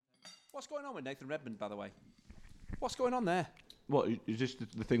What's going on with Nathan Redmond, by the way? What's going on there? What, is this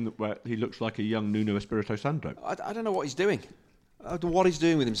the thing where he looks like a young Nuno Espirito Santo? I don't know what he's doing. I don't know what he's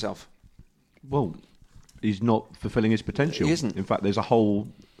doing with himself. Well, he's not fulfilling his potential. He isn't. In fact, there's a whole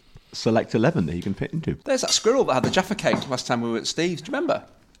select 11 that he can fit into. There's that squirrel that had the Jaffa cake last time we were at Steve's. Do you remember?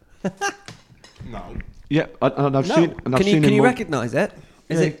 No. Yeah, and I've seen. And I've seen Can him you more- recognise it?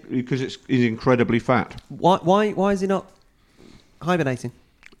 Is Yeah, it because he's incredibly fat. why is he not hibernating?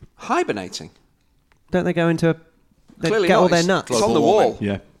 Hibernating. Don't they go into they Clearly get not. all their It's- nuts? It's on the Global wall. warming.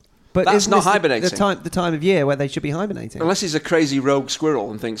 Yeah. But That's isn't not this hibernating. The time of year where they should be hibernating. Unless he's a crazy rogue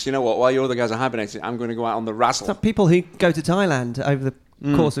squirrel and thinks, you know what, while your other guys are hibernating, I'm going to go out on the razzle. So people who go to Thailand over the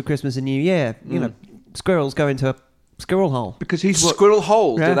course of Christmas and New Year, you know, squirrels go into a squirrel hole. Because he's Squirrel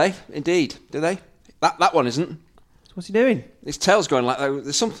hole, Yeah. do they? Indeed. Do they? That one isn't. What's he doing? His tail's going like that.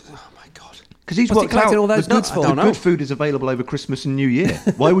 There's some... Oh, my God. Because he's What's he worked out collecting all those the nuts good, for? the I don't know. good food is available over Christmas and New Year.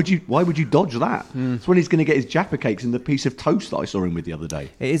 Why would you dodge that? It's when he's going to get his Jaffa cakes and the piece of toast that I saw him with the other day.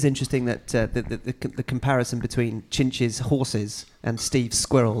 It is interesting that the comparison between Chinch's horses and Steve's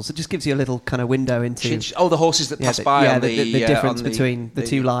squirrels, it just gives you a little kind of window into Oh, the horses that pass by on the difference on between the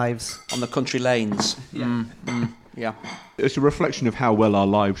two lives. On the country lanes. Yeah. It's a reflection of how well our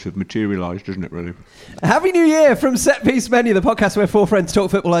lives have materialised, isn't it, really? Happy New Year from Set Piece Menu, the podcast where four friends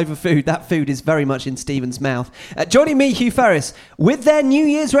talk football over food. That food is very much in Stephen's mouth. Joining me, Hugh Ferris, with their New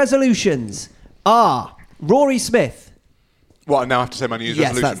Year's resolutions are Rory Smith. What, I now have to say my New Year's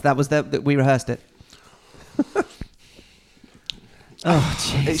resolution? Yes, that was we rehearsed it. Oh,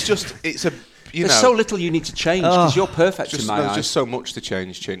 jeez. It's just, it's a, you There's know... so little you need to change because you're perfect in my There's eyes. just so much to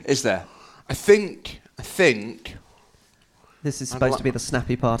change, Chin. Is there? I think... This is supposed to be the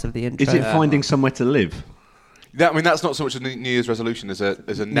snappy part of the intro. Is it finding somewhere to live? That's not so much a New Year's resolution as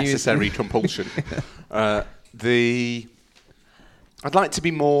a necessary compulsion. I'd like to be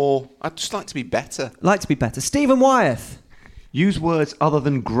more... I'd just like to be better. Like to be better. Stephen Wyeth. Use words other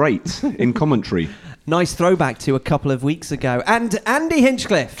than great in commentary. Nice throwback to a couple of weeks ago. And Andy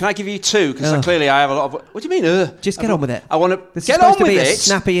Hinchcliffe. Can I give you two? Because clearly I have a lot of... What do you mean, Just get on with it. I want to This is get supposed on to be with a it.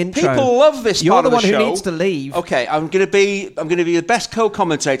 snappy intro. People love this You're part the of the one show. who needs to leave. Okay, I'm going to be the best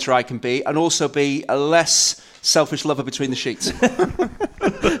co-commentator I can be, and also be a less selfish lover between the sheets.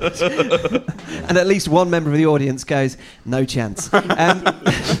 And at least one member of the audience goes, no chance.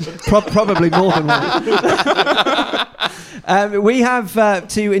 Probably more than one. We have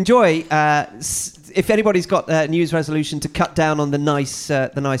to enjoy... if anybody's got a New Year's resolution to cut down on the nice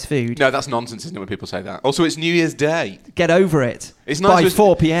food, No, that's nonsense, isn't it, when people say that? Also, it's New Year's Day. get over it It's by nice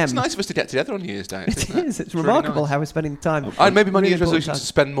 4 p.m. It's nice of us to get together on New Year's Day. It isn't is. It's really remarkable nice. how we're spending time. Maybe my New Really Year's important resolution time. to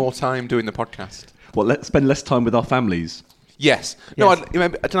spend more time doing the podcast. Well, let's spend less time with our families. Yes. No, Yes.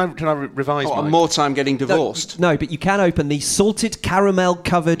 can I revise Oh, mine? and more time getting divorced. No, but you can open the salted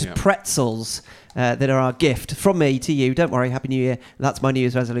caramel-covered Yeah. pretzels that are our gift from me to you. Don't worry, Happy New Year. That's my New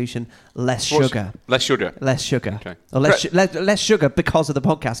Year's resolution. Less What's- sugar. Less sugar. Less sugar. Okay. Or less sugar because of the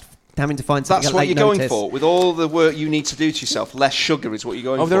podcast. Having to find something That's at what late you're going notice. for. With all the work you need to do to yourself, less sugar is what you're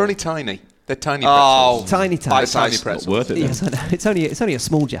going for. Oh, they're only tiny. They're tiny Oh, pretzels. Tiny, tiny. They're tiny Bite-sized. pretzels. Not worth it. then. Yes, I know. It's only a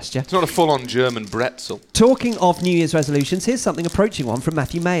small gesture. It's not a full-on German bretzel. Talking of New Year's resolutions, here's something approaching one from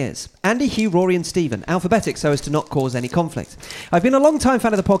Matthew Mayers. Andy, Hugh, Rory and Stephen, alphabetic so as to not cause any conflict. I've been a long-time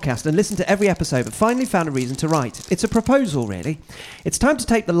fan of the podcast and listened to every episode, but finally found a reason to write. It's a proposal, really. It's time to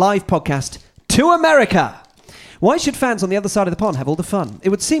take the live podcast to America. Why should fans on the other side of the pond have all the fun? It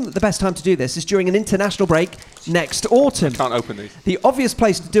would seem that the best time to do this is during an international break next autumn. Can't open these. The obvious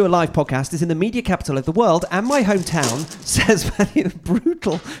place to do a live podcast is in the media capital of the world and my hometown, says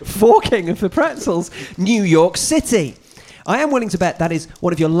brutal forking of the pretzels, New York City. I am willing to bet that is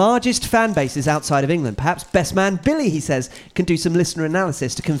one of your largest fan bases outside of England. Perhaps best man Billy, he says, can do some listener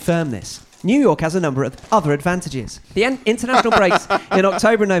analysis to confirm this. New York has a number of other advantages. The international breaks in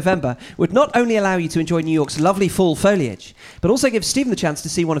October and November would not only allow you to enjoy New York's lovely fall foliage, but also give Stephen the chance to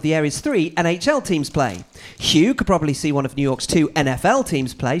see one of the area's 3 NHL teams play. Hugh could probably see one of New York's 2 NFL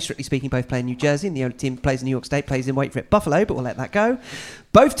teams play. Strictly speaking, both play in New Jersey, and the only team that plays in New York State plays in, wait for it, Buffalo, but we'll let that go.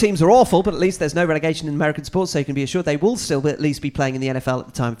 Both teams are awful, but at least there's no relegation in American sports, so you can be assured they will still at least be playing in the NFL at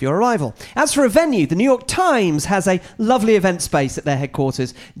the time of your arrival. As for a venue, the New York Times has a lovely event space at their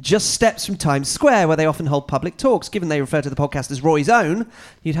headquarters, just steps from Times Square, where they often hold public talks. Given they refer to the podcast as Roy's Own,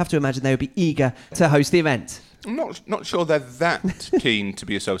 you'd have to imagine they would be eager to host the event. I'm not sure they're that keen to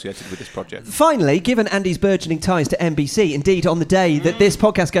be associated with this project. Finally, given Andy's burgeoning ties to NBC, indeed on the day that this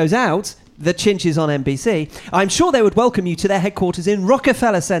podcast goes out, the Chinch is on NBC, I'm sure they would welcome you to their headquarters in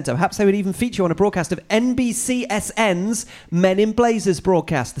Rockefeller Center. Perhaps they would even feature on a broadcast of NBCSN's Men in Blazers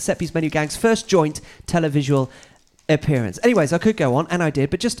broadcast, the Set Piece Menu Gang's first joint televisual appearance. Anyways, I could go on, and I did,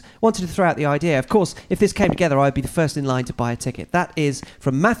 but just wanted to throw out the idea. Of course, if this came together, I'd be the first in line to buy a ticket. That is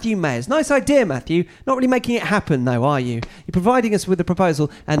from Matthew Mayers. Nice idea, Matthew. Not really making it happen, though, are you? You're providing us with a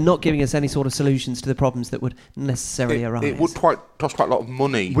proposal and not giving us any sort of solutions to the problems that would necessarily arise. It would cost quite a lot of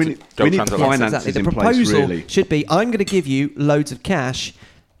money. We need the finances exactly. in The place, proposal really. should be, I'm going to give you loads of cash.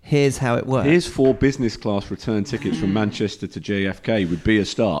 Here's how it works. Here's 4 business class return tickets from Manchester to JFK would be a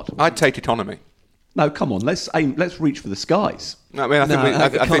start. I'd take economy. No, come on, let's reach for the skies. I mean, I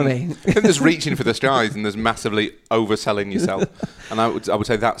economy. think there's reaching for the skies and there's massively overselling yourself. And I would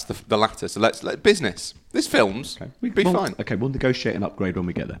say that's the latter. So let's business. This films be fine. Okay, we'll negotiate an upgrade when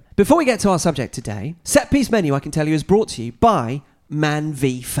we get there. Before we get to our subject today, Set Piece Menu, I can tell you, is brought to you by Man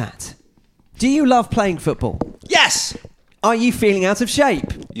v Fat. Do you love playing football? Yes! Are you feeling out of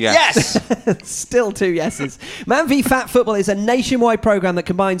shape? Yes. Still 2 yeses. Man v Fat Football is a nationwide program that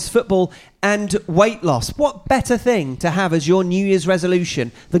combines football and weight loss. What better thing to have as your New Year's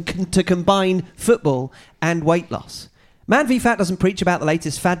resolution than to combine football and weight loss? Man v Fat doesn't preach about the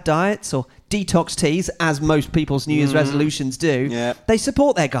latest fad diets or detox teas, as most people's New Year's resolutions do. Yep. They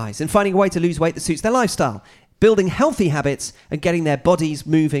support their guys in finding a way to lose weight that suits their lifestyle, building healthy habits and getting their bodies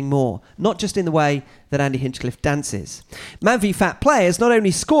moving more, not just in the way that Andy Hinchcliffe dances. Man v Fat players not only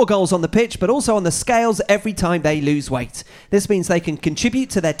score goals on the pitch, but also on the scales every time they lose weight. This means they can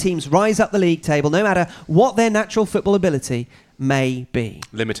contribute to their team's rise up the league table, no matter what their natural football ability may be.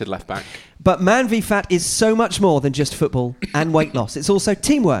 Limited left back. But Man v Fat is so much more than just football and weight loss. It's also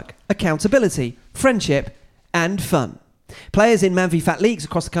teamwork, accountability, friendship, and fun. Players in Man v Fat leagues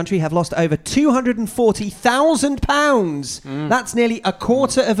across the country have lost over £240,000. That's nearly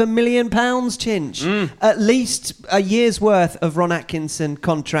 £250,000, Chinch. At least a year's worth of Ron Atkinson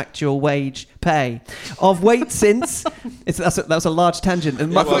contractual wage pay. Of weight since... that was a large tangent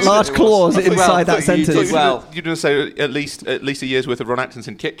and large clause inside that sentence. You're going to say at least a year's worth of Ron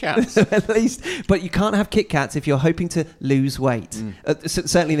Atkinson Kit Kats. At least. But you can't have Kit Kats if you're hoping to lose weight.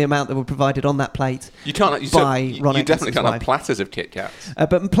 Certainly the amount that were provided on that plate you can't, by Ron you Atkinson's definitely can't wife. have platters of Kit Kats.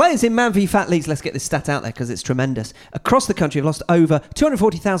 But players in Man v Fat leagues, let's get this stat out there because it's tremendous, across the country have lost over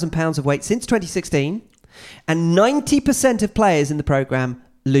 £240,000 of weight since 2016, and 90% of players in the programme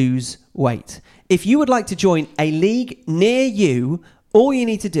lose weight. If you would like to join a league near you, all you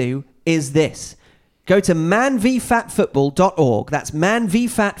need to do is this. Go to manvfatfootball.org. That's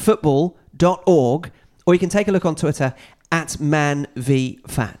manvfatfootball.org. Or you can take a look on Twitter at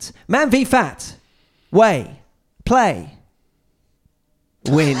manvfat. Man v Fat. Weigh. Play.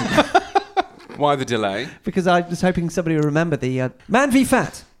 Win. Why the delay? Because I was hoping somebody would remember the Man v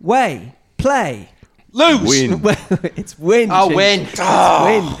Fat. Weigh. Play. Lose! Win. It's win. Oh, Chinch. win. It's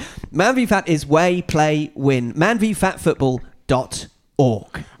win. Man v Fat is weigh, play, win.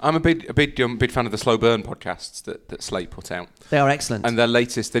 manvfatfootball.org. I'm a big fan of the Slow Burn podcasts that Slate put out. They are excellent. And their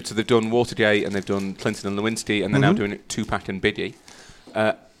latest, they've done Watergate and they've done Clinton and Lewinsky, and they're now doing it Tupac and Biggie.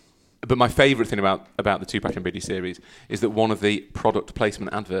 But my favourite thing about the Tupac and Biggie series is that one of the product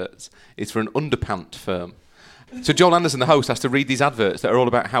placement adverts is for an underpant firm. So Joel Anderson, the host, has to read these adverts that are all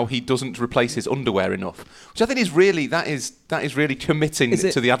about how he doesn't replace his underwear enough, which I think is really that is really committing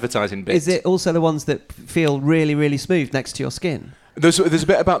to the advertising bit. Is it also the ones that feel really, really smooth next to your skin? There's a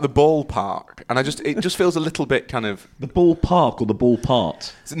bit about the ballpark, and it just feels a little bit kind of The ballpark or the ball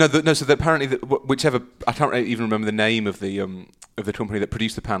part? So apparently whichever, I can't even remember the name of the company that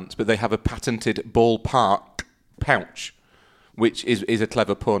produced the pants, but they have a patented ballpark pouch, which is a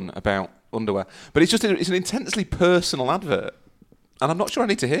clever pun about underwear. But it's an intensely personal advert. And I'm not sure I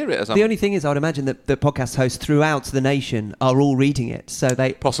need to hear it. The only thing is, I would imagine that the podcast hosts throughout the nation are all reading it, so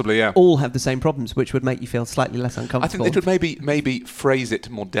they possibly all have the same problems, which would make you feel slightly less uncomfortable. I think they could maybe phrase it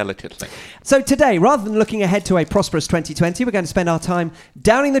more delicately. So today, rather than looking ahead to a prosperous 2020, we're going to spend our time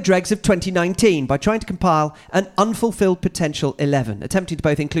downing the dregs of 2019 by trying to compile an unfulfilled potential 11, attempting to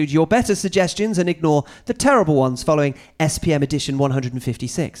both include your better suggestions and ignore the terrible ones following SPM edition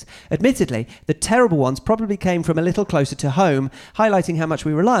 156. Admittedly, the terrible ones probably came from a little closer to home, highlighting how much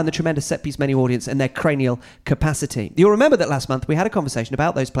we rely on the tremendous Set Piece Menu audience and their cranial capacity. You'll remember that last month we had a conversation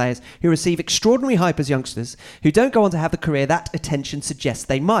about those players who receive extraordinary hype as youngsters, who don't go on to have the career that attention suggests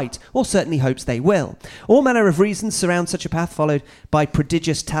they might, or certainly hopes they will. All manner of reasons surround such a path, followed by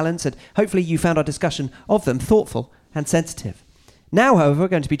prodigious talents, and hopefully you found our discussion of them thoughtful and sensitive. Now, however, we're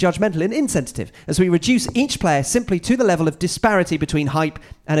going to be judgmental and insensitive as we reduce each player simply to the level of disparity between hype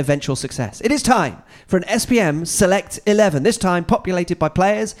and eventual success. It is time for an SPM Select 11, this time populated by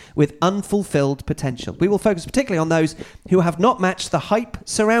players with unfulfilled potential. We will focus particularly on those who have not matched the hype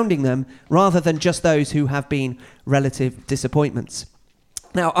surrounding them, rather than just those who have been relative disappointments.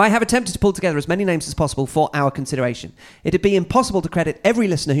 Now, I have attempted to pull together as many names as possible for our consideration. It'd be impossible to credit every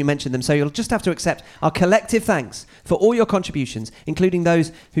listener who mentioned them, so you'll just have to accept our collective thanks for all your contributions, including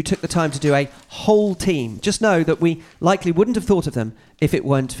those who took the time to do a whole team. Just know that we likely wouldn't have thought of them if it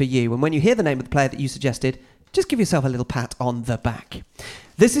weren't for you. And when you hear the name of the player that you suggested, just give yourself a little pat on the back.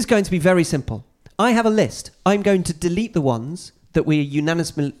 This is going to be very simple. I have a list. I'm going to delete the ones that we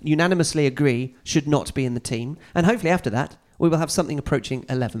unanimously agree should not be in the team. And hopefully after that, we will have something approaching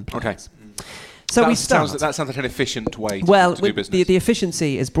 11 players. Okay. So we start. That sounds like an efficient way to do business. The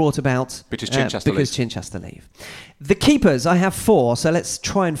efficiency is brought about because Chichester leave. The keepers, I have 4, so let's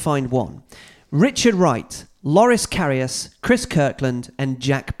try and find one. Richard Wright, Loris Karius, Chris Kirkland, and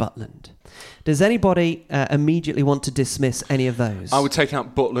Jack Butland. Does anybody immediately want to dismiss any of those? I would take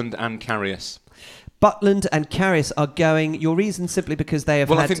out Butland and Karius. Butland and Karius are going. Your reason simply because they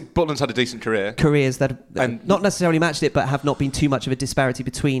have I think Butland's had a decent career. Careers that have not necessarily matched it, but have not been too much of a disparity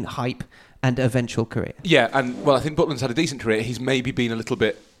between hype and eventual career. Yeah, and I think Butland's had a decent career. He's maybe been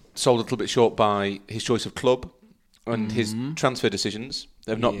sold a little bit short by his choice of club and his transfer decisions.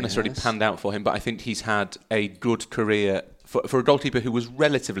 They've not necessarily panned out for him, but I think he's had a good career for a goalkeeper who was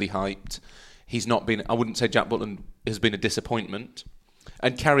relatively hyped. He's not been. I wouldn't say Jack Butland has been a disappointment.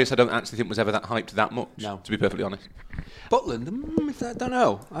 And Karius, I don't actually think was ever that hyped that much, to be perfectly honest. Butland, I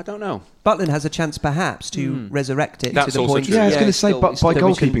don't know. Butland has a chance perhaps to resurrect it That's to the also point. true. Yeah, I was going to say, by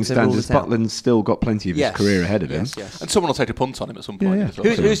goalkeeping standards, rule it out. Butland's still got plenty of his career ahead of him. Yes. And someone will take a punt on him at some point. Yeah. As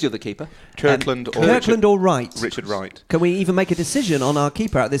well. Who's the other keeper? Kirkland or Wright? Richard Wright. Can we even make a decision on our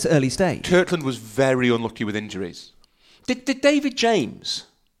keeper at this early stage? Kirkland was very unlucky with injuries. Did David James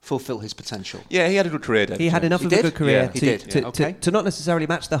fulfil his potential? Yeah, he had a good career. He had enough of a good career to not necessarily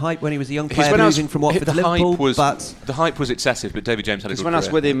match the hype when he was a young player moving from Watford to Liverpool. The hype was excessive, but David James had a good career. When I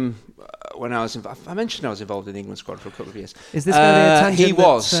was with him, I mentioned I was involved in the England squad for a couple of years. Is this going to be a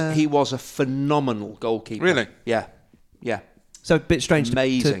tangent? He was a phenomenal goalkeeper. Really? Yeah. So a bit strange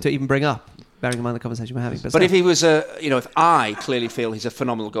to even bring up, bearing in mind the conversation we're having. But if he was if I clearly feel he's a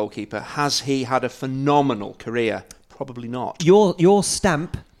phenomenal goalkeeper, has he had a phenomenal career? Probably not. Your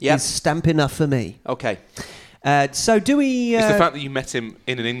stamp is stamp enough for me. Okay. So do we... It's the fact that you met him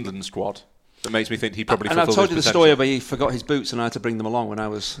in an England squad that makes me think he probably fulfilled his potential. And I've told you the story about he forgot his boots and I had to bring them along when I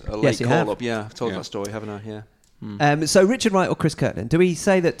was a late call-up. Yeah, I've told that story, haven't I? Yeah. So Richard Wright or Chris Kirkland? Do we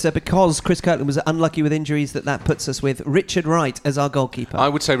say that because Chris Kirkland was unlucky with injuries that puts us with Richard Wright as our goalkeeper? I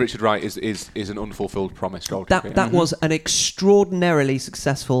would say Richard Wright is an unfulfilled promise goalkeeper. That was an extraordinarily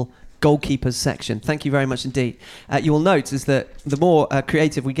successful goalkeepers section. Thank you very much indeed. You will note is that the more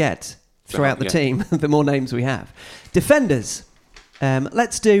creative we get throughout the team, the more names we have. Defenders.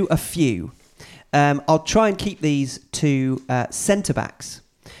 Let's do a few. I'll try and keep these to centre-backs.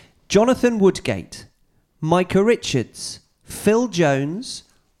 Jonathan Woodgate, Micah Richards, Phil Jones,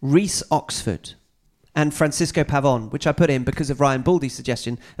 Reece Oxford, and Francisco Pavon, which I put in because of Ryan Baldy's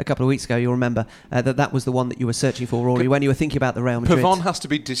suggestion a couple of weeks ago. You'll remember that was the one that you were searching for, Rory, when you were thinking about the Real Madrid. Pavon has to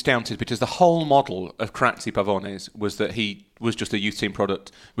be discounted because the whole model of Craxi Pavon was that he was just a youth team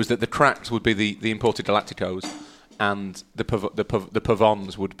product, was that the Crax would be the imported Galacticos and the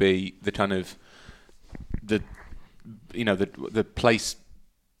Pavons would be the kind of the place...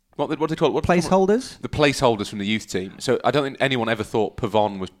 What do they call it? Placeholders? The placeholders from the youth team. So I don't think anyone ever thought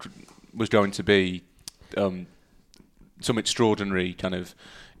Pavon was going to be some extraordinary kind of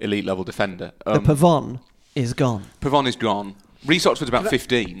elite level defender. The Pavon is gone. Pavon is gone. Reece Oxford's about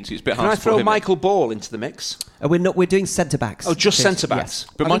 15, so it's a bit hard to Can I throw him Michael Ball into the mix? We're doing centre backs. Oh, just centre backs.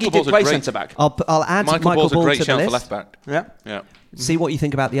 Yes. But I think Michael Ball's he did play a great centre back. I'll add Michael Ball's Ball a great to the shout list. for left back. Yeah. See what you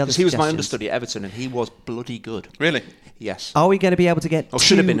think about the other. Because he was my suggestions. understudy at Everton, and he was bloody good. Really? Yes. Are we going to be able to get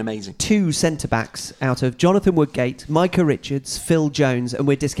should have been amazing. 2 centre-backs out of Jonathan Woodgate, Micah Richards, Phil Jones, and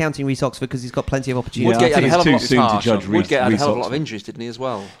we're discounting Reece Oxford because he's got plenty of opportunity. Woodgate had a hell of a lot too soon to judge Woodgate had a hell of a lot of Oxford. injuries, didn't he, as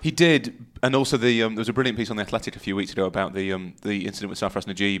well? He did, and also there was a brilliant piece on The Athletic a few weeks ago about the incident with Sarfraz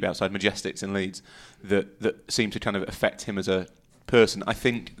Najeeb outside Majestics in Leeds that seemed to kind of affect him as a person. I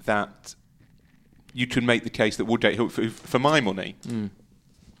think that you can make the case that Woodgate, who, for my money,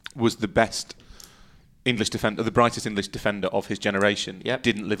 was the best English defender, the brightest English defender of his generation,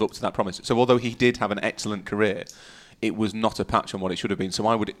 didn't live up to that promise. So although he did have an excellent career, it was not a patch on what it should have been. So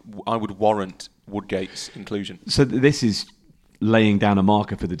I would warrant Woodgate's inclusion. So this is laying down a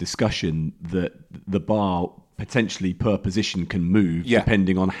marker for the discussion that the bar potentially per position can move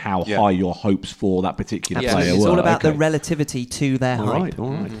depending on how high your hopes for that particular player were. It's all about the relativity to their hype.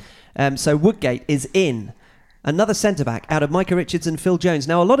 All right. So Woodgate is in. Another centre-back out of Micah Richards and Phil Jones.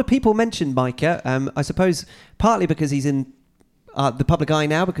 Now, a lot of people mentioned Micah, I suppose partly because he's in the public eye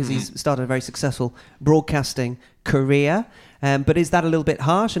now because he's started a very successful broadcasting career. But is that a little bit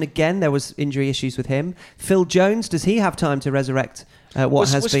harsh? And again, there was injury issues with him. Phil Jones, does he have time to resurrect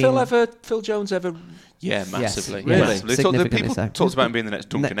was Phil Jones ever? Yeah, massively. Yes, really? People talked about him being the next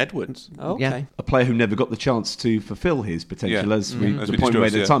Duncan Edwards. Oh, okay. Yeah. A player who never got the chance to fulfil his potential, as we made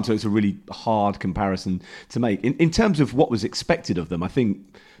at the time. So it's a really hard comparison to make. In terms of what was expected of them, I think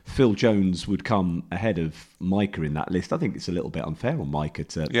Phil Jones would come ahead of Micah in that list. I think it's a little bit unfair on Micah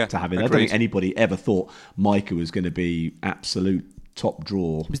to have it. I don't think anybody ever thought Micah was going to be absolute top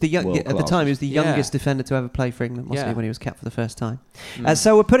draw. He was at the time, he was the youngest defender to ever play for England, wasn't he, when he was capped for the first time.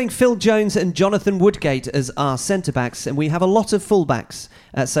 So we're putting Phil Jones and Jonathan Woodgate as our centre-backs, and we have a lot of full-backs.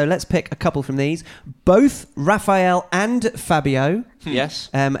 So let's pick a couple from these. Both Raphael and Fabio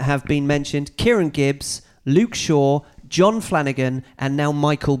have been mentioned. Kieran Gibbs, Luke Shaw, John Flanagan, and now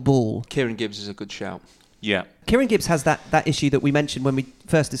Michael Ball. Kieran Gibbs is a good shout. Yeah. Kieran Gibbs has that issue that we mentioned when we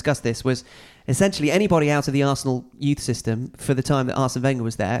first discussed this, was essentially anybody out of the Arsenal youth system for the time that Arsene Wenger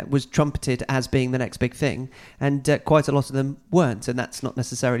was there was trumpeted as being the next big thing, and quite a lot of them weren't, and that's not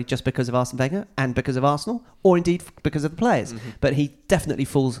necessarily just because of Arsene Wenger and because of Arsenal, or indeed because of the players, but he definitely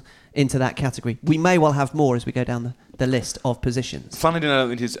falls into that category. We may well have more as we go down the list of positions. Flanagan,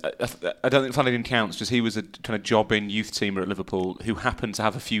 I don't think Flanagan counts, because he was a kind of jobbing youth teamer at Liverpool who happened to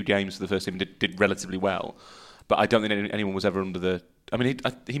have a few games for the first team and did relatively well. But I don't think anyone was ever under the... I mean,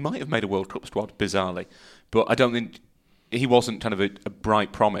 he might have made a World Cup squad, bizarrely. But I don't think... He wasn't kind of a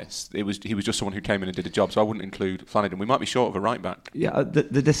bright promise. He was just someone who came in and did a job, so I wouldn't include Flanagan. We might be short of a right-back. Yeah,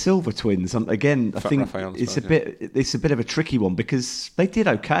 the De Silva twins, again, I think it's a bit of a tricky one, because they did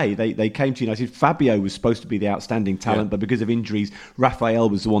okay. They came to United. Fabio was supposed to be the outstanding talent, but because of injuries, Raphael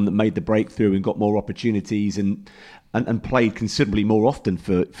was the one that made the breakthrough and got more opportunities and played considerably more often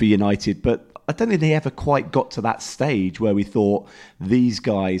for United. But I don't think they ever quite got to that stage where we thought these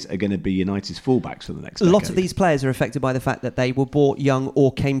guys are going to be United's fullbacks for the next decade. A lot of these players are affected by the fact that they were bought young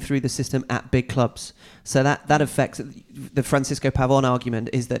or came through the system at big clubs. So that affects the Francisco Pavón argument,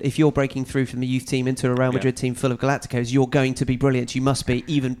 is that if you're breaking through from the youth team into a Real Madrid team full of Galacticos, you're going to be brilliant. You must be,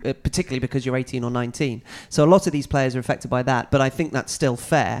 even particularly because you're 18 or 19. So a lot of these players are affected by that, but I think that's still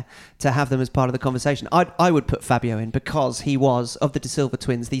fair to have them as part of the conversation. I would put Fabio in because he was, of the De Silva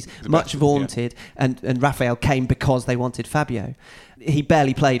twins, these much vaunted, and Raphael came because they wanted Fabio. He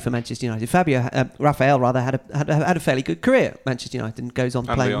barely played for Manchester United. Raphael had a fairly good career at Manchester United and goes on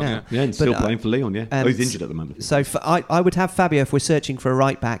playing Leon, now. Yeah, and still playing for Leon, he's injured at the moment. So I would have Fabio if we're searching for a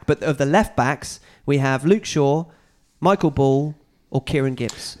right back. But of the left backs, we have Luke Shaw, Michael Ball, or Kieran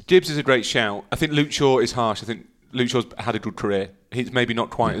Gibbs. Gibbs is a great shout. I think Luke Shaw is harsh. I think Luke Shaw's had a good career. He's maybe not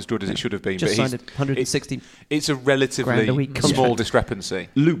quite as good as it should have been. Just signed 160. It's a relatively small discrepancy.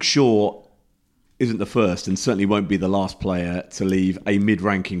 Luke Shaw isn't the first and certainly won't be the last player to leave a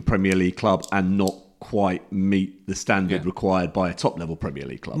mid-ranking Premier League club and not quite meet the standard required by a top-level Premier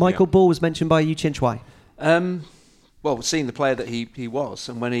League club. Michael Ball was mentioned by Yu Chin Chwai. Well, seeing the player that he was,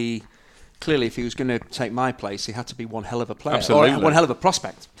 and when he... Clearly, if he was going to take my place, he had to be one hell of a player. Absolutely. Or one hell of a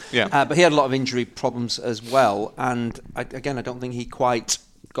prospect. Yeah. But he had a lot of injury problems as well. And I don't think he quite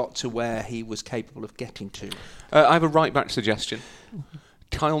got to where he was capable of getting to. I have a right-back suggestion.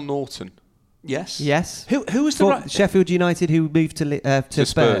 Kyle Norton. Yes. Who was the Sheffield United who moved to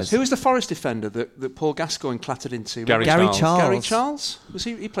Spurs? Who was the Forest defender that Paul Gascoigne clattered into? Gary Charles. Gary Charles? Was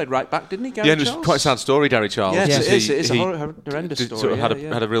he played right back, didn't he? Gary Charles? It was quite a sad story, Gary Charles. Yes, it is. It's a horrendous story. Sort of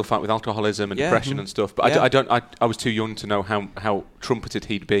had a real fight with alcoholism and depression and stuff. But I was too young to know how trumpeted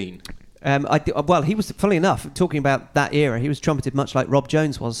he'd been. Well, he was, funnily enough, talking about that era, he was trumpeted much like Rob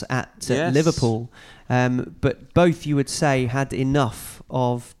Jones was at Liverpool. But both, you would say, had enough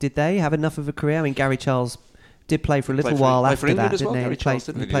of... Did they have enough of a career? I mean, Gary Charles did play for a little while after that, didn't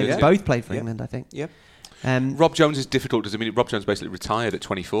he? Both played for England, I think. Yep. Rob Jones is difficult. Rob Jones basically retired at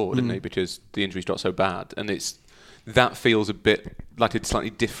 24, didn't he? Because the injuries got so bad. And that feels a bit like a slightly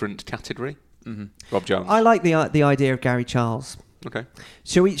different category. Mm-hmm. Rob Jones. I like the idea of Gary Charles. Okay.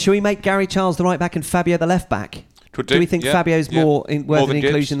 Shall we make Gary Charles the right back and Fabio the left back? Do we think Fabio's more worth an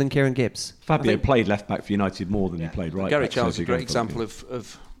inclusion than Kieran Gibbs? Fabio played left back for United more than he played right back. Gary Charles is a great example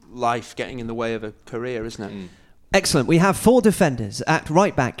of life getting in the way of a career, isn't it? Excellent. We have 4 defenders. At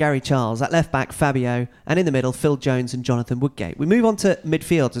right back, Gary Charles. At left back, Fabio. And in the middle, Phil Jones and Jonathan Woodgate. We move on to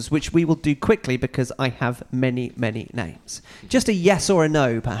midfielders, which we will do quickly because I have many, many names. Just a yes or a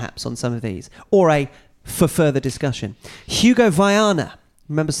no, perhaps, on some of these. Or a for further discussion. Hugo Viana.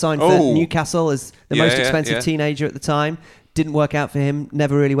 Remember, signed for Newcastle as the most expensive teenager at the time. Didn't work out for him.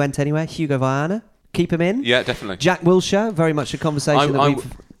 Never really went anywhere. Hugo Viana. Keep him in. Yeah, definitely. Jack Wilshere. Very much a conversation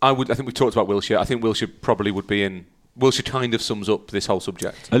I think we talked about Wilshere. I think Wilshere probably would be in Wilshere kind of sums up this whole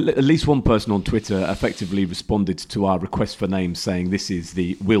subject. At least one person on Twitter effectively responded to our request for names, saying this is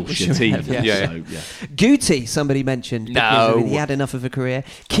the Wilshere team. Guti, somebody mentioned. No. He had enough of a career.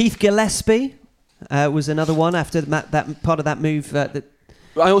 Keith Gillespie was another one after that part of that move.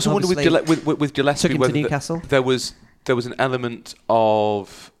 I also wonder with Gillespie took him whether to Newcastle. there was an element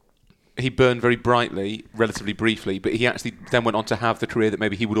of he burned very brightly, relatively briefly, but he actually then went on to have the career that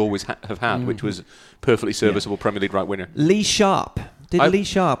maybe he would always have had, which was perfectly serviceable Premier League right winger. Lee Sharp. Lee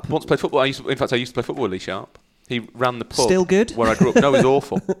Sharp once played football? I used to play football with Lee Sharp. He ran the pub. Still good? Where I grew up. No, it was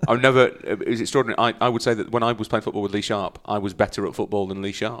awful. It was extraordinary. I would say that when I was playing football with Lee Sharp, I was better at football than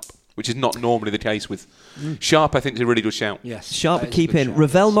Lee Sharp, which is not normally the case with Sharp. I think is a really good shout. Yes, Sharp would keep in.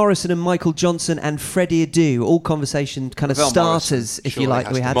 Ravel Morrison and Michael Johnson and Freddie Adu, all conversation kind of Ravel starters, Morrison, if you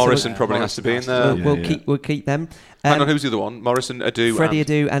like. We had Morrison probably has to be in there. We'll keep them. Hang on, who's the other one? Morrison, Adu, Freddie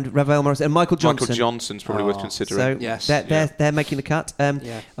Adu and Ravel Morrison and Michael Johnson. Michael Johnson's probably worth considering. So they're making the cut.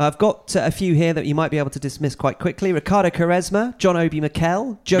 I've got a few here that you might be able to dismiss quite quickly. Ricardo Quaresma, John Obi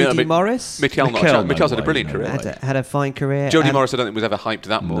Mikel, Jody Morris. Mikel's had a brilliant career. Had a fine career. Jody Morris, I don't think was ever hyped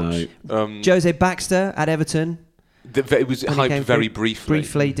that much. No. Jose Baxter at Everton. It was hyped very briefly.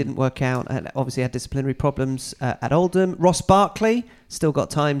 Briefly, didn't work out. And obviously had disciplinary problems at Oldham. Ross Barkley, still got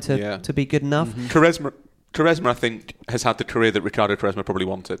time to be good enough. Quaresma, I think, has had the career that Ricardo Quaresma probably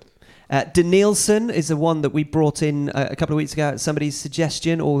wanted. Danielson is the one that we brought in a couple of weeks ago at somebody's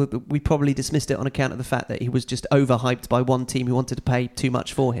suggestion, or we probably dismissed it on account of the fact that he was just overhyped by one team who wanted to pay too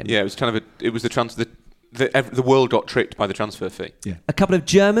much for him. Yeah, it was the world got tricked by the transfer fee. Yeah. A couple of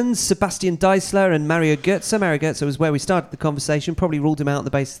Germans, Sebastian Deisler and Mario Götze. Mario Götze was where we started the conversation. Probably ruled him out on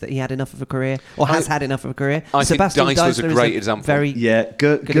the basis that he had enough of a career, or has had enough of a career. I Sebastian think Deisler's a great example.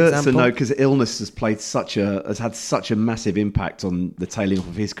 Götze, no, because illness has had such a massive impact on the tailing off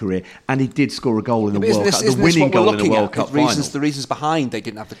of his career, and he did score a goal in the World Cup, the winning goal in the World Cup final. The reasons behind they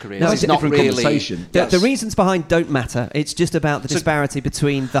didn't have the career. No, it's a different conversation. The reasons behind don't matter. It's just about the disparity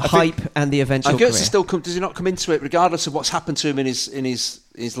between the hype and the eventual career. Götze does he not come into it regardless of what's happened to him in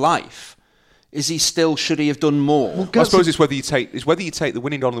his life? Is he still? Should he have done more? Well, I suppose it's whether you take the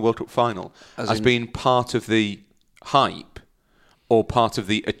winning goal in the World Cup final as being part of the hype or part of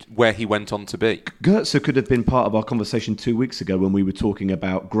the where he went on to be. Götze could have been part of our conversation 2 weeks ago when we were talking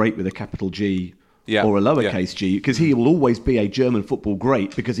about great with a capital G or a lowercase g, because he will always be a German football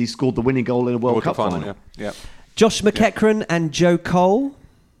great because he scored the winning goal in a World Cup final. Josh McEachran and Joe Cole.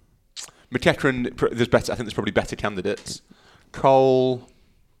 McEachran, I think there's probably better candidates. Cole,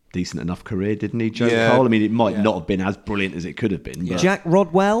 decent enough career, didn't he, Joe Cole? I mean, it might not have been as brilliant as it could have been. But. Jack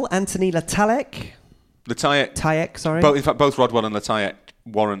Rodwell, Anthony Letayek. In fact, both Rodwell and Letayek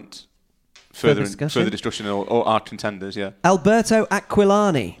warrant further discussion or are contenders. Yeah. Alberto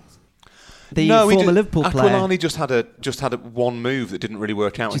Aquilani, the former Liverpool player. Aquilani just had a one move that didn't really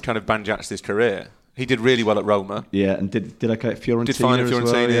work out and kind of banjaxed his career. He did really well at Roma. Yeah, and did okay at Fiorentina. Did fine at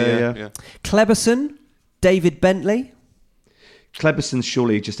Fiorentina. Yeah. Kleberson, David Bentley. Kleberson's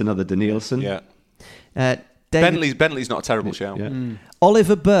surely just another Danielson. Yeah. Bentley's not a terrible shout. Yeah.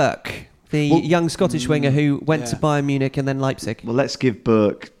 Oliver Burke, the young Scottish winger who went to Bayern Munich and then Leipzig. Well, let's give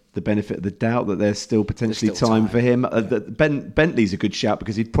Burke the benefit of the doubt that there's still potentially time for him. Bentley's a good shout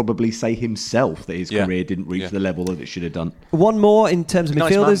because he'd probably say himself that his career didn't reach the level that it should have done. One more in terms of midfielders.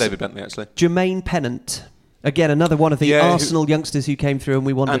 Nice man, David Bentley, actually. Jermaine Pennant. Again, another one of the Arsenal youngsters who came through and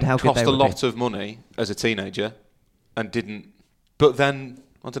we wondered how good they would be. Cost a lot of money as a teenager and didn't... But then,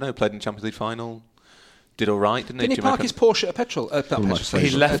 I don't know, played in the Champions League final... Did all right, didn't he? Didn't he park his Porsche at He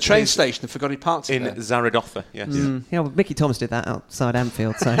left a train station and forgot he parked it in Zaragoza. Yes. Well, Mickey Thomas did that outside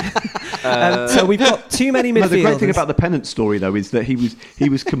Anfield. So, so we've got too many midfielders. The great thing about the Pennant story, though, is that he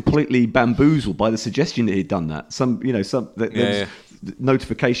was completely bamboozled by the suggestion that he'd done that.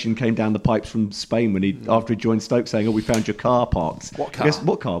 Notification came down the pipes from Spain when after he joined Stoke saying, "Oh, we found your car parked." What car?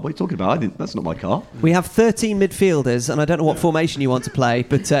 What car? What are you talking about? That's not my car. We have 13 midfielders, and I don't know what formation you want to play,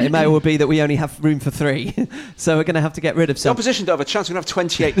 but it may well be that we only have room for 3, so we're going to have to get rid of some. The opposition don't have a chance. We're going to have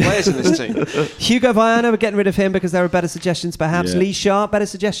 28 players in this team. Hugo Viana, we're getting rid of him because there are better suggestions, perhaps. Lee Sharp, better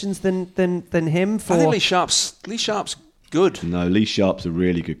suggestions than him. I think Lee Sharp's good. No, Lee Sharp's a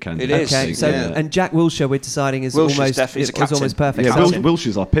really good candidate. It is. Okay, and Jack Wilshere we're deciding is almost perfect. Yeah,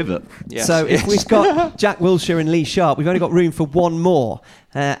 Wilshere's our pivot. Yes, so if we've got Jack Wilshere and Lee Sharp, we've only got room for one more.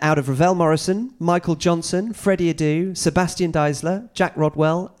 Out of Ravel Morrison, Michael Johnson, Freddie Adu, Sebastian Deisler, Jack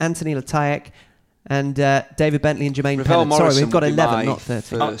Rodwell, Anthony Letayek, and David Bentley and Jermaine Pennant. Sorry, we've got 11, not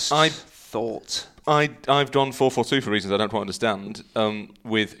 13. I've done 4-4-2 for reasons I don't quite understand,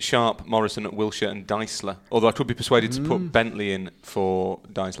 with Sharp, Morrison, Wilshere and Deisler. Although I could be persuaded to put Bentley in for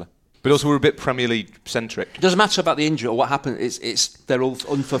Deisler. But also, we're a bit Premier League centric. It doesn't matter about the injury or what happened. They're all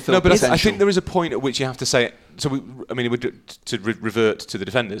unfulfilled. No, but potential. I think there is a point at which you have to say. So, to revert to the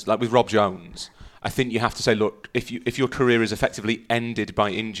defenders, like with Rob Jones, I think you have to say, look, if your career is effectively ended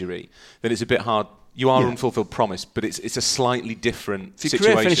by injury, then it's a bit hard. You are unfulfilled promise, but it's a slightly different situation. If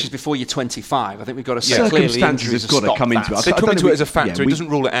your career finishes before you're 25, I think we've got to say clearly circumstances have got to come into it. They come into it as a factor. It doesn't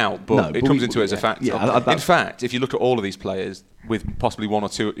rule it out, but it comes into it as a factor. Yeah, in fact, if you look at all of these players, with possibly one or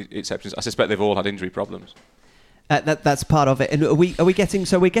two exceptions, I suspect they've all had injury problems. That's part of it. And are we getting?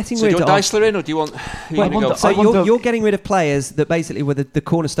 So we're getting rid of. Do you want Deisler in, or do you want? So you're getting rid of players that basically were the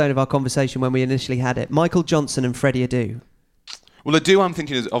cornerstone of our conversation when we initially had it. Michael Johnson and Freddie Adu. Well, Adu, I'm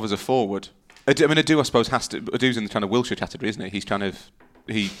thinking of as a forward. Adu, I suppose, Adu's in the kind of Wilshere category, isn't he?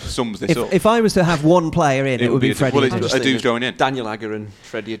 He sums this up. If I was to have one player in, it would be Freddie. Well, Adu's going in. Daniel Agger and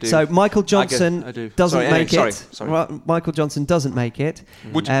Freddie Adu. So Michael Johnson doesn't make it. Sorry. Michael Johnson doesn't make it.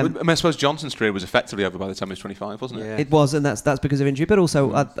 I suppose Johnson's career was effectively over by the time he was 25, wasn't it? Yeah. It was, and that's because of injury, but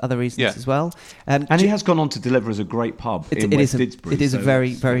also other reasons as well. And he has gone on to deliver as a great pub in West Didsbury. It is a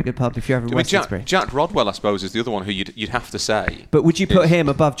very, very good pub if you're ever in West Didsbury. Jack Rodwell, I suppose, is the other one who you'd have to say. But would you put him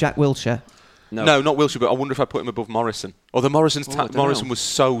above Jack Wilshere? No, not Wilshere, but I wonder if I put him above Morrison. Although Morrison was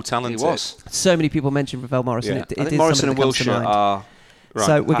so talented. He was. So many people mentioned Ravel Morrison. Yeah. I think Morrison and Wilshere are... Right.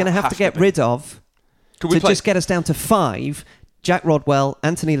 So we're going to have to get rid of, just get us down to 5, Jack Rodwell,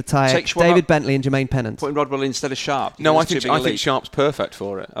 Anthony Letaier, David Bentley and Jermaine Pennant. Putting Rodwell instead of Sharp. No, I think Sharp's perfect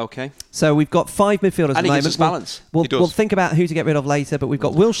for it. Okay. So we've got 5 midfielders at the moment. And he gives us balance. We'll think about who to get rid of later, but we've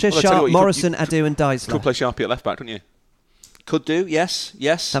got Wilshere, Sharp, Morrison, Adu and Deisler. You could play Sharpie at left back, couldn't you? Could do, yes.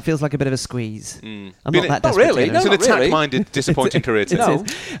 That feels like a bit of a squeeze. I'm not that desperate. Really. It's an attack-minded, disappointing career too.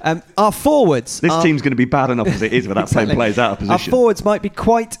 Our forwards... This team's going to be bad enough as it is without playing players out of position. Our forwards might be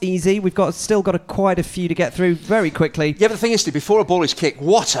quite easy. We've still got quite a few to get through very quickly. Yeah, but the thing is, before a ball is kicked,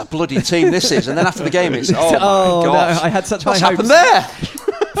 what a bloody team this is. And then after the game, it's, my God. No, I had such high hopes. What's happened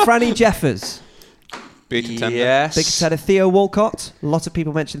there? Franny Jeffers. Big contender. Yes. Big contender. Theo Walcott. A lot of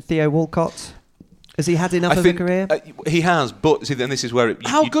people mentioned Theo Walcott. Has he had enough of a career? He has, but see, then this is where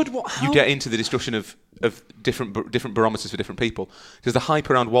you get into the discussion of different barometers for different people. Because the hype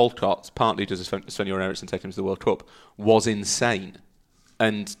around Walcott, partly just as Sven-Göran Eriksson taking him to the World Cup, was insane,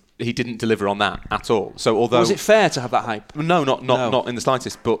 and he didn't deliver on that at all. So although was it fair to have that hype? No, not in the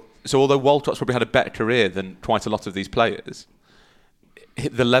slightest. But so although Walcott's probably had a better career than quite a lot of these players,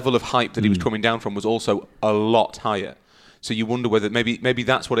 the level of hype that he was coming down from was also a lot higher. So you wonder whether maybe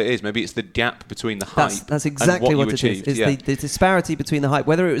that's what it is. Maybe it's the gap between the hype. That's exactly what it is. It's the disparity between the hype,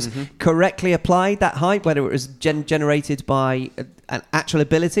 whether it was correctly applied, that hype, whether it was generated by an actual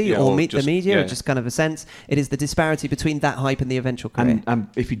ability or the media, or just kind of a sense. It is the disparity between that hype and the eventual career. And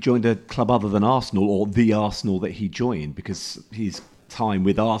if he joined a club other than Arsenal, or the Arsenal that he joined, because his time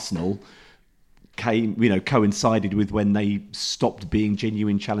with Arsenal coincided with when they stopped being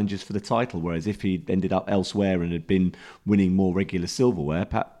genuine challengers for the title. Whereas if he'd ended up elsewhere and had been winning more regular silverware,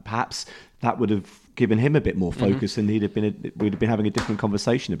 perhaps that would have given him a bit more focus, and we'd have been having a different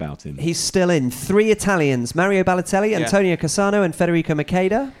conversation about him. He's still in. 3 Italians: Mario Balotelli, Antonio Cassano, and Federico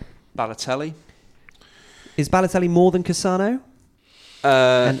Macheda. Balotelli. Is Balotelli more than Cassano?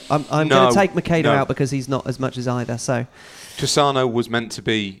 And I'm going to take Macheda out because he's not as much as either. So Cassano was meant to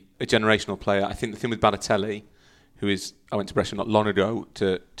be a generational player. I think the thing with Balotelli, I went to Brescia not long ago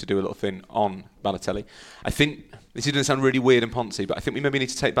to do a little thing on Balotelli. I think, this is going to sound really weird and poncy, but I think we maybe need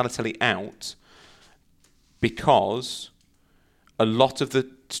to take Balotelli out because a lot of the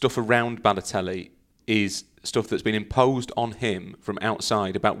stuff around Balotelli is stuff that's been imposed on him from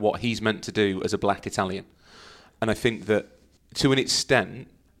outside about what he's meant to do as a black Italian. And I think that to an extent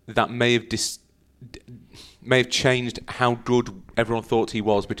that may have changed how good everyone thought he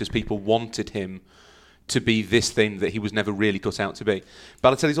was, because people wanted him to be this thing that he was never really cut out to be.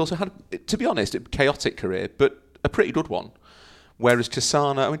 Balotelli's also had, to be honest, a chaotic career, but a pretty good one. Whereas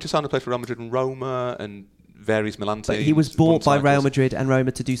Cassano played for Real Madrid and Roma and various Milan teams. But he was bought by Real Madrid and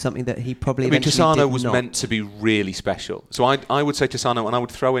Roma to do something that he probably eventually Cassano did was not. meant to be really special. So I would say Cassano, and I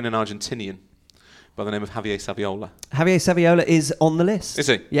would throw in an Argentinian by the name of Javier Saviola. Javier Saviola is on the list. Is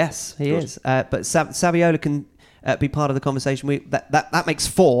he? Yes, he is. But Saviola can be part of the conversation. That makes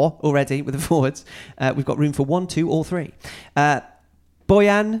 4 already with the forwards. We've got room for 1, 2, or 3.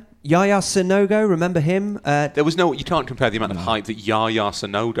 Bojan, Yaya Sanogo, remember him? You can't compare the amount of hype that Yaya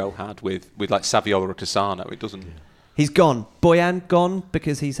Sanogo had with like Saviola or Cassano. It doesn't. He's gone. Bojan gone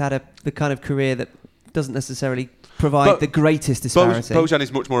because he's had the kind of career that doesn't necessarily provide the greatest disparity. Bojan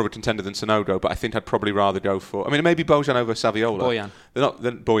is much more of a contender than Sanogo, but I think I'd probably rather go for... I mean, maybe Bojan over Saviola.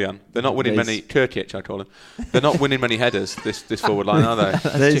 Bojan. They're not winning many... Kirkic, I call him. They're not winning many headers, this forward line, are they?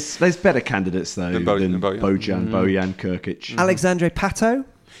 There's better candidates, though, than Bojan, Kirkic. Alexandre Pato?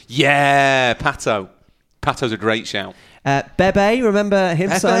 Yeah, Pato. Pato's a great shout. Bebe, remember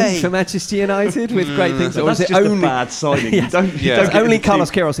him signed for Manchester United with great things? Or is it only a bad signing? It's only Carlos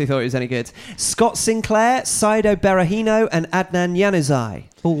Queiroz who thought he was any good. Scott Sinclair, Saido Berahino, and Adnan Januzaj.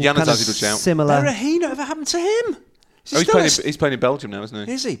 Januzaj's a good shout. Similar. Berahino, ever happened to him? He's playing in Belgium now, isn't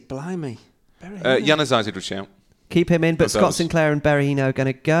he? Is he? Blimey. Januzaj's a good shout. Keep him in, but Scott Sinclair and Berahino are going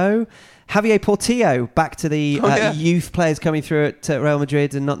to go. Javier Portillo, back to the youth players coming through at Real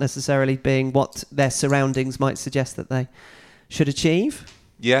Madrid and not necessarily being what their surroundings might suggest that they should achieve.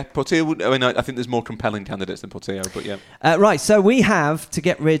 Yeah, Portillo I think there's more compelling candidates than Portillo, but yeah. Right, so we have to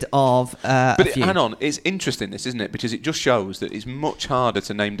get rid of a few. Hang on, it's interesting this, isn't it? Because it just shows that it's much harder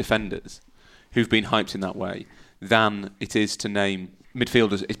to name defenders who've been hyped in that way than it is to name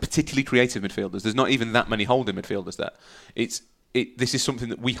midfielders. It's particularly creative midfielders. There's not even that many holding midfielders there. This is something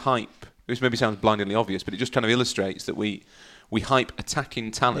that we hype. This maybe sounds blindingly obvious, but it just kind of illustrates that we hype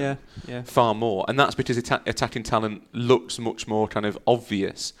attacking talent far more. And that's because attacking talent looks much more kind of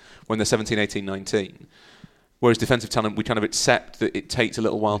obvious when they're 17, 18, 19. Whereas defensive talent, we kind of accept that it takes a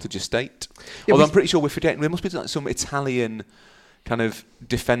little while to gestate. Although I'm pretty sure we're forgetting, there must be like some Italian kind of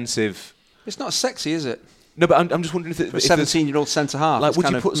defensive... It's not sexy, is it? No, but I'm just wondering if... For a 17-year-old centre-half. Like, would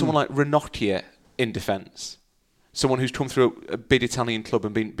you put someone like Ranocchia in defence? Someone who's come through a big Italian club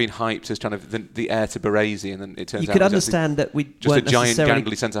and been hyped as kind of the heir to Baresi, and then it turns out... You could understand that we just weren't a giant necessarily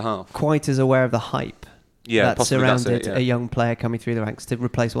gangly centre-half. Quite as aware of the hype that surrounded a young player coming through the ranks to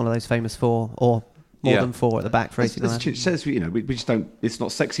replace one of those famous four, or more than four at the back for 18. It says, we just don't... It's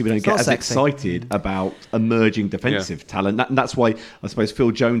not sexy. We don't get as excited about emerging defensive talent. And that's why I suppose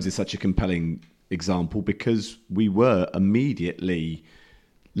Phil Jones is such a compelling example, because we were immediately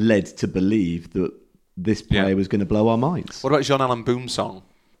led to believe that this player was going to blow our minds. What about Jean-Alain Boumsong?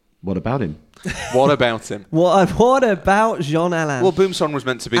 What about him? What about him? What about Jean-Alain? Well, Boumsong was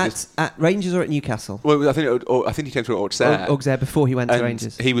meant to be at Rangers or at Newcastle. Well, I think he came through Auxerre. Auxerre before he went to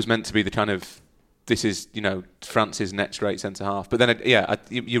Rangers. He was meant to be the kind of, this is France's next great centre half. But then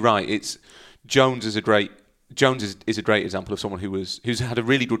you're right. It's Jones is a great example of someone who's had a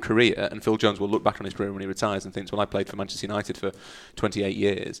really good career, and Phil Jones will look back on his career when he retires and thinks, well, I played for Manchester United for 28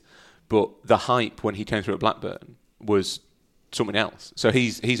 years. But the hype when he came through at Blackburn was something else. So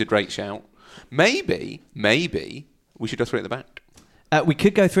he's a great shout. Maybe we should go through at the back. We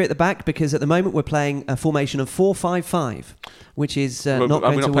could go through at the back, because at the moment we're playing a formation of 4-5-5, which is not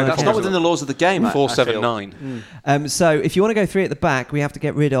going to work. That's not within the laws of the game. 4-7-9. So if you want to go three at the back, we have to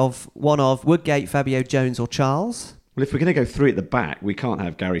get rid of one of Woodgate, Fabio, Jones, or Charles. Well, if we're going to go three at the back, we can't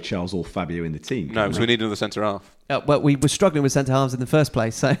have Gary Charles or Fabio in the team. No, because we need another centre half. Well, we were struggling with centre halves in the first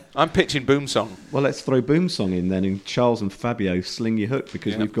place, so I'm pitching Boumsong. Well, let's throw Boumsong in then, and Charles and Fabio sling your hook,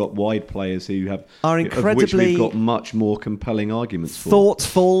 because we've got wide players who are incredibly, of which we've got much more compelling arguments for.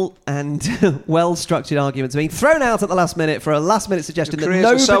 Thoughtful and well-structured arguments being thrown out at the last minute for a last-minute suggestion that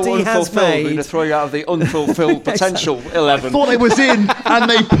nobody has made. We're going to throw you out of the unfulfilled potential 11. I thought it was in, and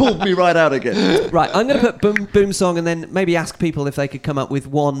they pulled me right out again. Right, I'm going to put Boumsong, and then maybe ask people if they could come up with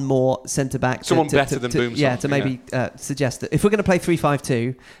one more centre-back. Someone better than Boumsong. Yeah, to maybe suggest that if we're going to play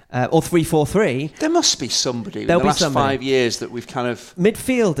 3-5-2 or 3-4-3, there must be somebody in the last 5 years that we've kind of...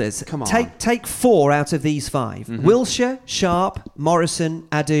 Midfielders. Come on. Take four out of these five. Mm-hmm. Wilshere, Sharp, Morrison,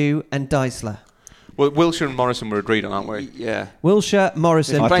 Adu, and Deisler. Well, Wilshere and Morrison were agreed on, aren't we? Yeah. Wilshere,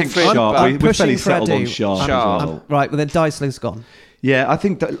 Morrison. I think Sharp. We're fairly settled on Sharp as well. Right, well then Deisler's gone. Yeah, I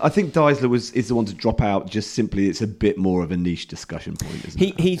think Deisler is the one to drop out. Just simply, it's a bit more of a niche discussion point, isn't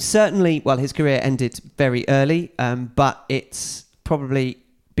it? He certainly, well, his career ended very early, but it's probably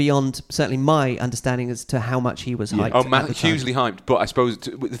beyond certainly my understanding as to how much he was hyped. Oh, hugely hyped. But I suppose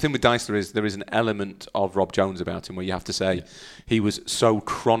the thing with Deisler is there is an element of Rob Jones about him where you have to say he was so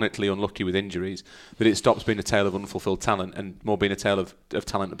chronically unlucky with injuries that it stops being a tale of unfulfilled talent and more being a tale of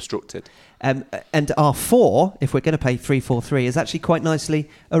talent obstructed. And our four, if we're going to play 3-4-3, is actually quite nicely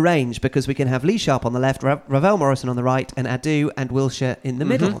arranged, because we can have Lee Sharp on the left, Ravel Morrison on the right, and Adu and Wilshere in the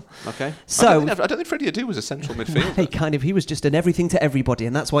middle. Okay. So I don't think Freddie Adu was a central midfielder. He was just an everything to everybody,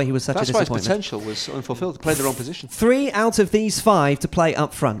 and that's why he was such a disappointment. That's why his potential was unfulfilled. Played the wrong position. 3 out of these 5 to play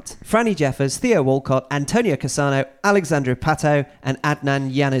up front: Franny Jeffers, Theo Walcott, Antonio Cassano, Alexandre Pato, and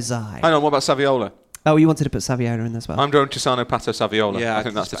Adnan Januzaj. Hang on, what about Saviola? Oh, you wanted to put Saviola in as well. I'm going Cassano, Pato, Saviola. Yeah, I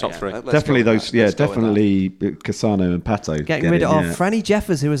think that's the top 3. Definitely those. Yeah, definitely Cassano and Pato. Getting rid of Franny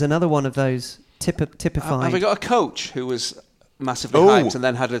Jeffers, who was another one of those typified. Have we got a coach who was massively hyped and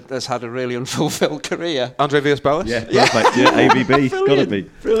then has had a really unfulfilled career? Andre Villas-Boas? Yeah, AVB. Got to be.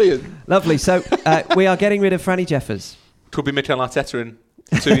 Brilliant. Lovely. So we are getting rid of Franny Jeffers. Could be Mikel Arteta in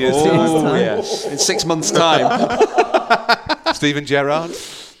 2 years' time. Yes. In 6 months' time. Steven Gerrard.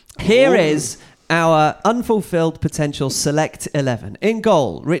 Here is our unfulfilled potential select 11. In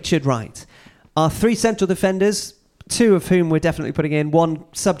goal, Richard Wright. Our 3 central defenders, 2 of whom we're definitely putting in, 1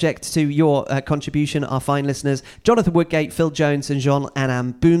 subject to your contribution, our fine listeners, Jonathan Woodgate, Phil Jones and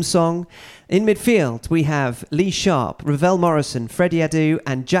Jean-Anam Boumsong. In midfield, we have Lee Sharp, Ravel Morrison, Freddie Adu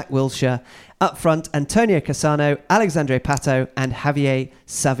and Jack Wilshere. Up front, Antonio Cassano, Alexandre Pato and Javier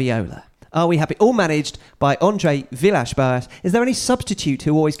Saviola. Are we happy? All managed by Andre Villas-Boas. Is there any substitute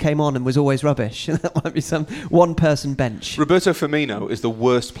who always came on and was always rubbish? That might be some one-person bench. Roberto Firmino is the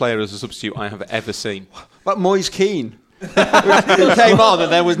worst player as a substitute I have ever seen. But Moise Keane. Who came on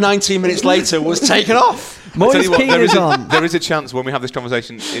and then was 19 minutes later was taken off. Moise Keane is on. There is a chance when we have this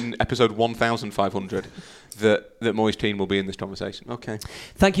conversation in episode 1500 that Moise Keane will be in this conversation. Okay.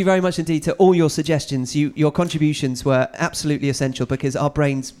 Thank you very much indeed to all your suggestions. Your contributions were absolutely essential because our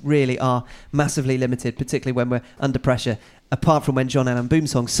brains really are massively limited, particularly when we're under pressure, apart from when Jean-Anam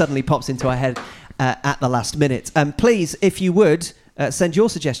Boumsong suddenly pops into our head at the last minute. Please, if you would... send your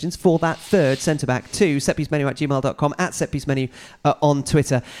suggestions for that third centre-back to setpiecemenu@gmail.com, at setpiecemenu on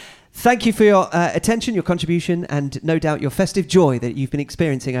Twitter. Thank you for your attention, your contribution, and no doubt your festive joy that you've been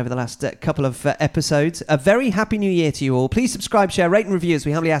experiencing over the last couple of episodes. A very happy new year to you all. Please subscribe, share, rate and review as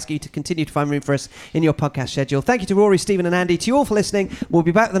we humbly ask you to continue to find room for us in your podcast schedule. Thank you to Rory, Stephen and Andy. To you all for listening. We'll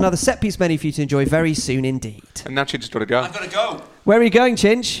be back with another Set Piece Menu for you to enjoy very soon indeed. And now Chinch's got to go. I've got to go. Where are you going,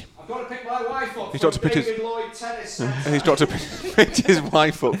 Chinch? I've got to pick my wife up. He's got to pick David Lloyd Tennis Centre. He's got to pick his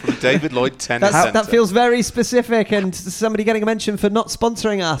wife up from David Lloyd Tennis Centre. That feels very specific, and somebody getting a mention for not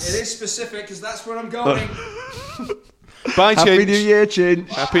sponsoring us. It is specific because that's where I'm going. Bye, Chinch. Happy New Year, Chinch.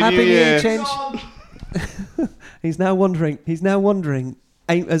 Happy New Year, Chinch. He's now wondering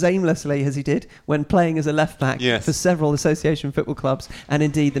as aimlessly as he did when playing as a left back for several association football clubs and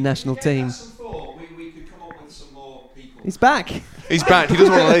indeed the national team. We could come up with some more people. He's back. He's back. He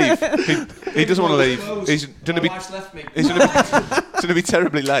doesn't want to leave. He doesn't want to leave. He's going to be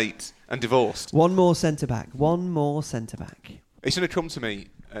terribly late and divorced. One more centre back. He's going to come to me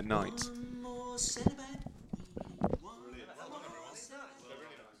at night.